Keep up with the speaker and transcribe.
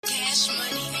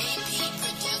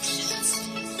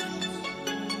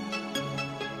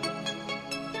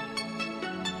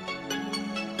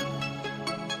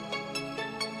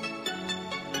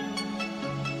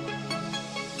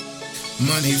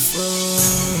Money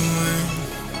flowing,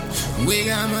 we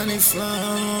got money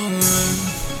flowing,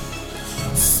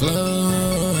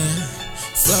 flowing,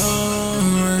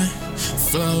 flowing,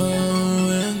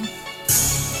 flowing.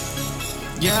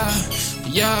 Yeah,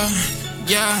 yeah,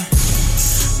 yeah.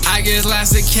 I get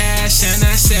lots of cash and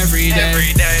that's every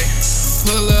day.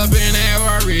 Pull up in that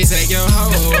Rari, take your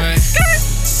hoe away.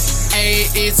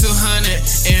 AE 200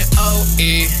 and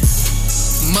OE.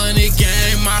 Money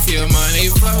gang, mafia, money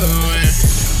flowing.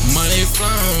 Money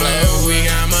flowing, we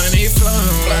got money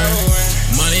flowing.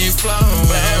 Money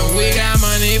flowing, we got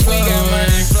money flowing.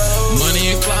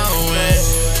 Money flowing,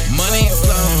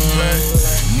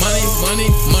 money flowing.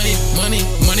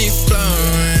 Money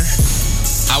flowing.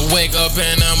 I wake up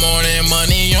in the morning,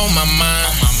 money on my mind.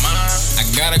 I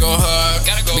gotta go hard,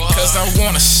 because I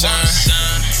wanna shine.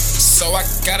 So I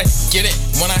gotta get it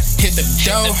when I hit the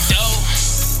dough.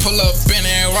 Pull up in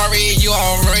that Rari, you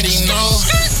already know.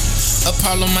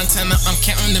 Apollo Montana, I'm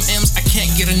counting them M's, I can't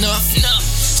get enough.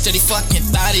 Steady fucking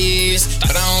bodies,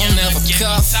 but I don't never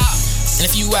cuff. And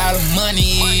if you out of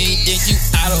money, then you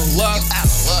out of luck.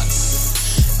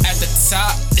 At the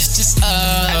top, it's just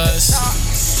us.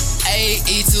 AE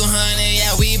 200,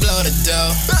 yeah, we blow the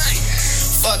dough.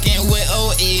 Fucking with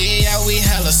OE, yeah, we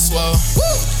hella swole.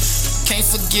 Can't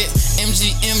forget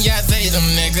MGM, yeah, they them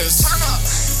niggas.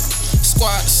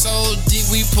 Squad so deep,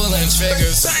 we pulling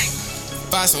triggers.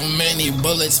 Buy so many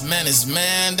bullets, man, it's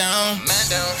man down.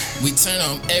 We turn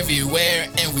them everywhere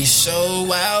and we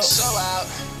show out.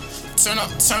 Turn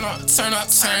up.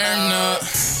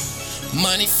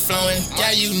 Money flowing,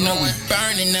 yeah, you know we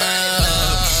burning up.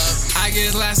 I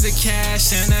get lots of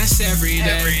cash and that's every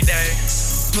day.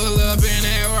 Pull up in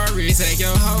that Rari, take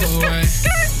your hoe away.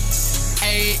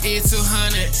 AE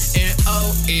 200 and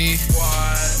OE.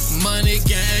 Money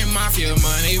gang, mafia,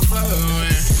 money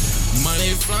flowing.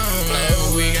 Money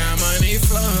flowing, we got money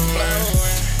flowing.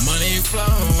 Money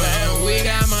flowing, we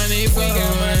got money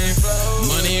flowing.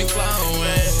 Money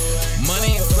flowing,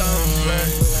 money flowing.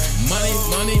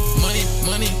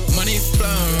 Money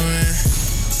flowing.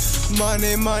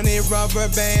 Money, rubber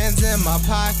bands in my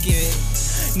pocket.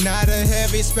 Not a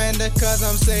heavy spender cause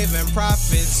I'm saving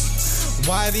profits.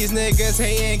 Why these niggas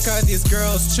hating cause these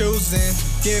girls choosing?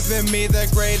 Giving me the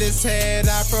greatest head,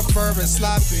 I prefer it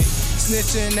sloppy.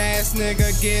 Snitching ass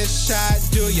nigga get shot,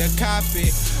 do you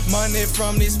copy? Money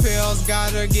from these pills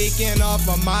got her geeking off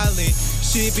of Molly.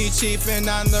 She be chiefin'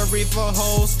 on the reefer,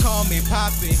 hoes call me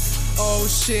Poppy. Oh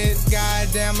shit,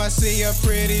 goddamn, I see a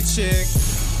pretty chick.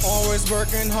 Always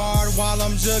working hard while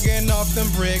I'm jugging off them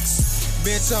bricks.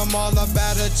 Bitch, I'm all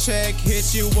about a check,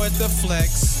 hit you with the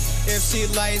flex. If she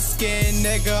light-skinned,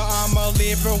 nigga, I'ma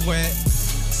leave her wet.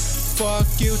 Fuck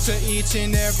you to each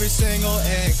and every single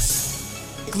ex.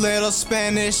 Little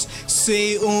Spanish,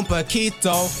 si un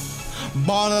poquito.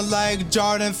 Ballin' like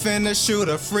Jordan, finna shoot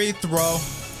a free throw.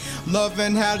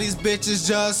 Loving how these bitches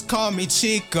just call me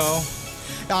Chico.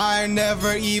 I ain't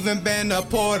never even been to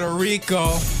Puerto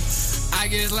Rico. I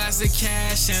get lots of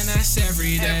cash and that's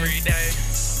every day.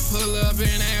 Pull up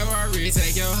in that Rari,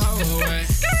 take your hoe away.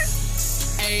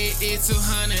 AE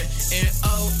 200 and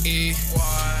OE.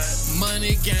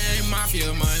 Money gang,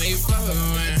 mafia, money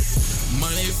flowing.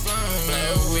 Money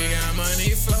flowing, we got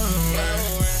money flowing.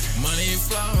 Money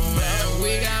flowing,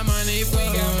 we got money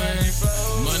flowing.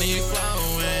 Money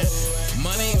flowing,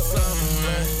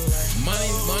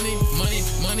 money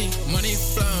flowing. Money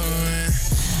flowing.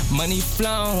 Money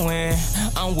flowing,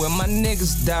 I'm with my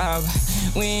niggas, dog.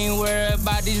 We ain't worried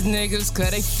about these niggas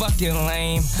cause they fucking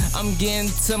lame. I'm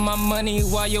getting to my money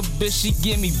while your bitch, she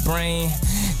give me brain.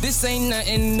 This ain't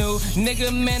nothing new,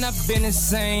 nigga, man, I've been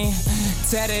insane.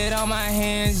 Tatted on my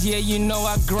hands, yeah, you know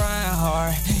I grind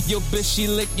hard. Your bitch, she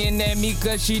looking at me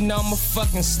cause she know I'm a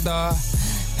fucking star.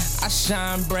 I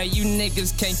shine bright, you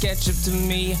niggas can't catch up to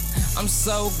me. I'm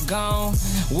so gone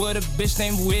with a bitch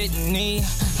named Whitney.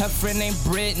 Her friend named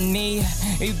Brittany.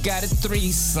 You got a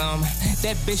threesome.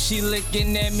 That bitch, she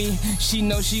looking at me. She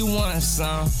know she wants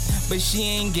some, but she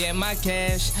ain't get my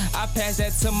cash. I passed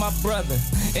that to my brother,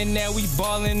 and now we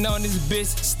ballin' on this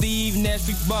bitch. Steve Nash,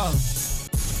 we ballin'.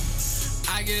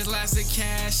 I get lots of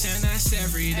cash and that's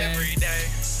every day.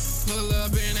 Pull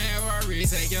up in that Rari,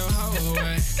 take your hoe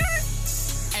away.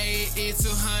 AE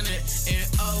 200 and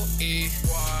OE.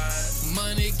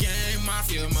 Money gang,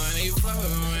 mafia, money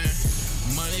flowing.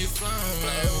 Money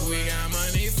flowing, we got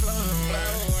money flowing.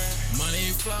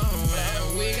 Money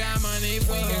flowing, we got money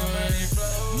flowing.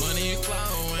 Money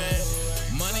flowing.